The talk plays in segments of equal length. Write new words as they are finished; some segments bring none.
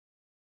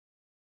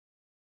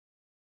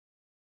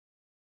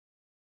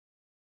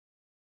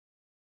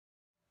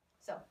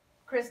So,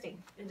 Christy.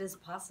 It is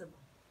possible.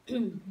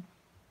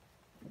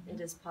 It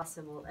is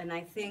possible, and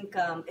I think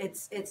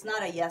it's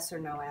not a yes or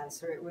no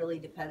answer. It really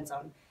depends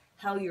on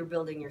how you're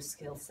building your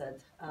skill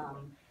set,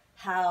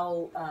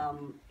 how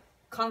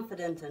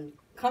confident and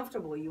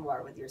comfortable you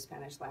are with your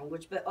Spanish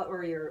language, but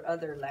or your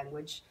other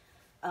language.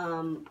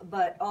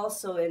 But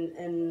also,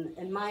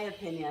 in my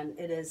opinion,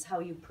 it is how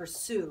you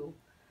pursue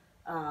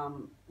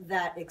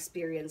that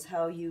experience,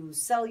 how you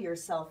sell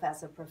yourself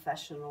as a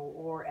professional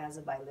or as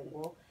a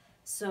bilingual.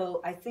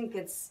 So I think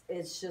it's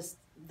just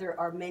there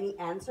are many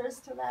answers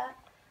to that.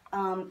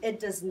 It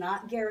does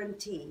not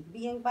guarantee,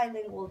 being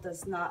bilingual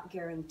does not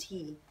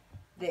guarantee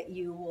that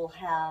you will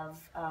have,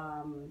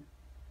 I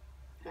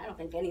don't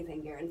think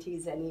anything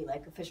guarantees any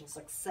like official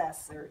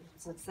success or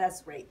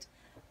success rate,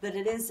 but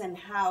it is in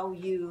how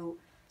you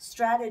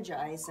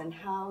strategize and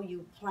how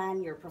you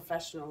plan your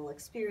professional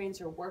experience,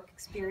 your work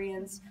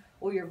experience,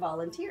 or your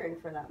volunteering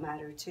for that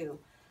matter too.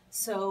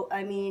 So,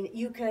 I mean,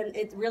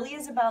 it really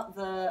is about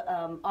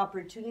the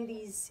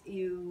opportunities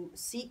you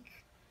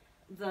seek,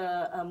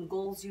 the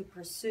goals you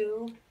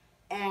pursue,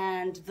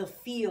 and the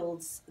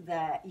fields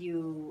that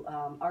you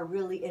are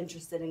really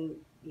interested in,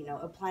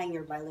 applying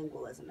your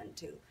bilingualism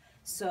into.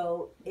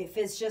 So if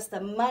it's just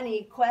a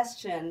money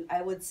question,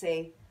 I would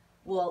say,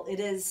 well, it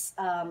is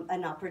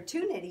an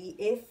opportunity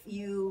if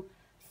you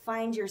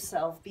find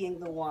yourself being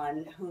the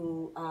one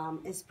who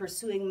is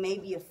pursuing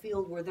maybe a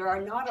field where there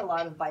are not a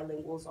lot of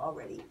bilinguals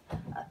already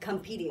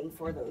competing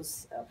for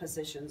those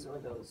positions or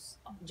those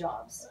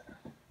jobs.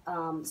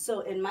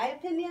 So in my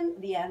opinion,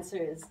 the answer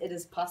is it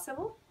is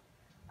possible.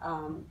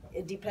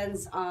 It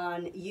depends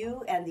on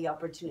you and the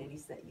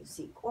opportunities that you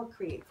seek or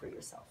create for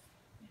yourself.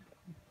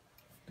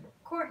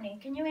 Courtney,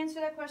 can you answer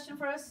that question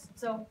for us?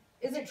 So,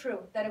 is it true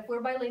that if we're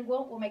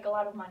bilingual, we'll make a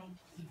lot of money?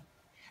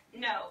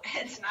 No,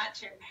 it's not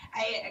true.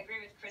 I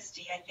agree with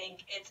Christy. I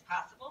think it's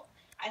possible.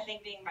 I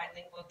think being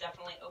bilingual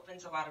definitely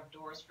opens a lot of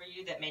doors for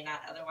you that may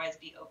not otherwise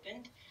be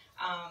opened.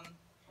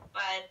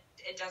 But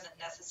it doesn't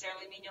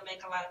necessarily mean you'll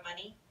make a lot of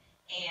money.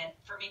 And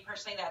for me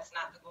personally, that's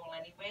not the goal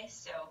anyway.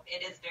 So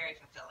it is very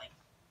fulfilling.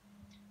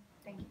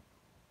 Thank you.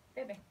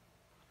 Bebe.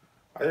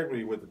 I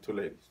agree with the two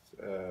ladies.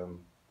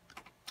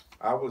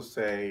 I would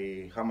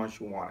say how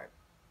much you want it.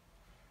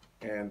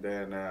 And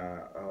then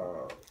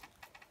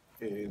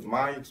in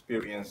my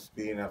experience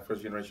being a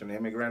first-generation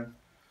immigrant,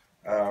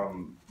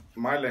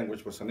 my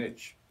language was a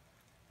niche.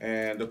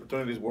 And the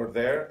opportunities were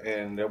there,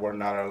 and there were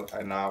not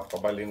enough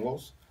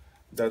bilinguals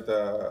that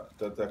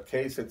the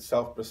case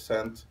itself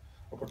presents,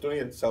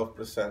 opportunity itself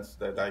presents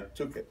that I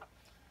took it,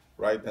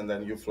 right? And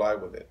then you fly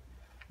with it.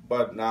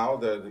 But now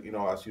that,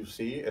 as you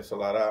see, it's a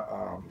lot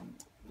of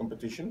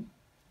competition.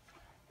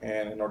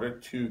 And in order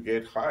to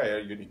get higher,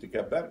 you need to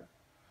get better.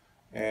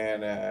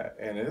 And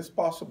it is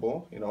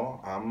possible,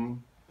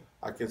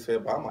 I can say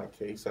about my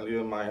case, I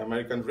live in my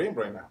American dream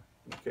right now,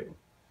 okay?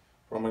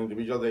 From an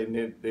individual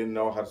didn't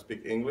know how to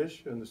speak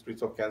English in the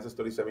streets of Kansas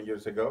 37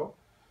 years ago,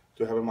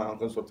 to having my own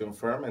consulting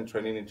firm and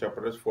training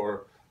interpreters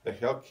for the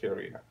healthcare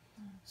area.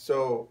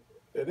 So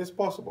it is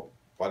possible,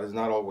 but it's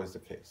not always the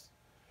case.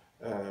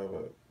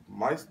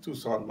 My two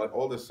sons, my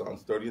oldest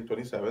sons, 30 and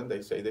 27,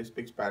 they say they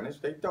speak Spanish.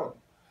 They don't.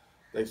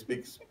 They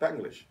speak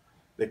Spanglish.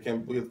 They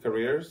can build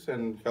careers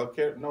in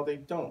healthcare. No, they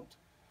don't.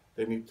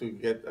 They need to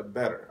get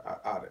better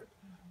at it.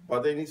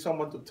 But they need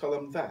someone to tell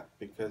them that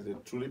because they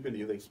truly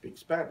believe they speak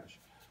Spanish.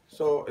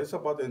 So it's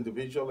about the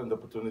individual and the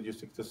opportunity you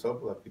seek to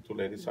serve, like the two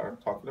ladies are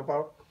talking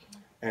about,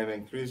 and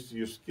increase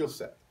your skill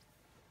set.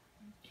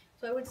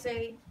 So I would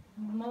say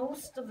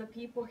most of the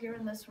people here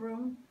in this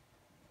room,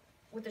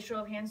 with the show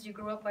of hands, you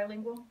grew up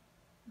bilingual,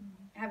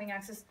 having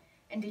access,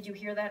 and did you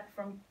hear that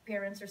from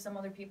parents or some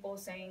other people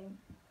saying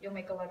you'll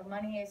make a lot of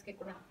money?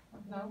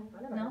 No,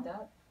 I never No? heard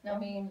that. No? I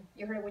mean,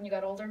 You heard it when you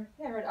got older?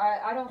 yeah,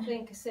 I don't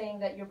think saying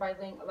that you're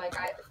bilingual, like,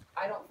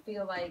 I don't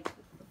feel like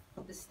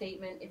the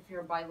statement, if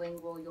you're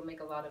bilingual, you'll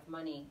make a lot of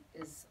money,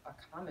 is a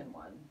common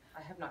one.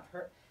 I have not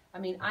heard, I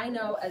mean, I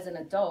know as an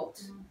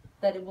adult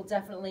that it will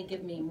definitely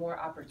give me more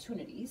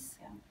opportunities.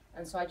 Yeah.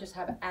 And so I just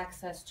have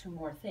access to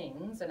more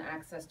things and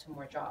access to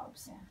more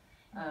jobs.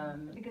 Yeah.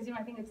 Because,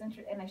 I think it's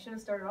interesting, and I should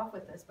have started off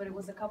with this, but it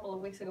was a couple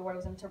of weeks ago where I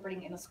was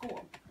interpreting in a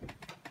school.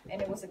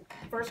 And it was a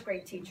first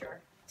grade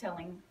teacher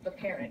telling the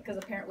parent, because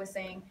the parent was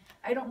saying,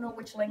 I don't know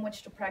which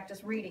language to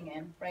practice reading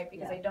in, right?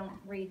 Because I don't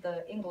read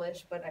the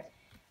English,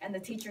 and the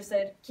teacher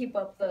said, keep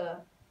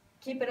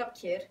it up,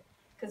 kid,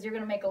 because you're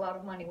going to make a lot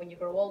of money when you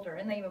grow older.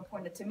 And they even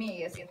pointed to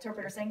me as the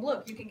interpreter saying,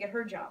 look, you can get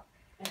her job.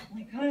 And I'm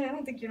like, I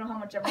don't think you know how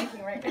much I'm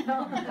making right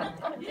now.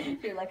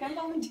 You're like, I'm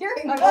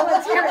volunteering. I'm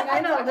volunteering, I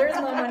know, there's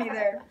no money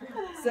there.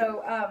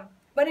 So,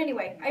 but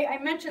anyway, I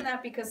mentioned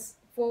that because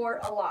for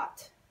a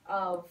lot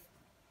of,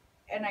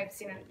 and I've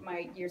seen it in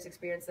my years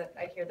experience that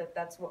I hear that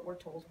that's what we're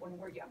told when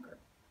we're younger.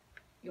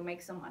 You'll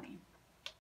make some money.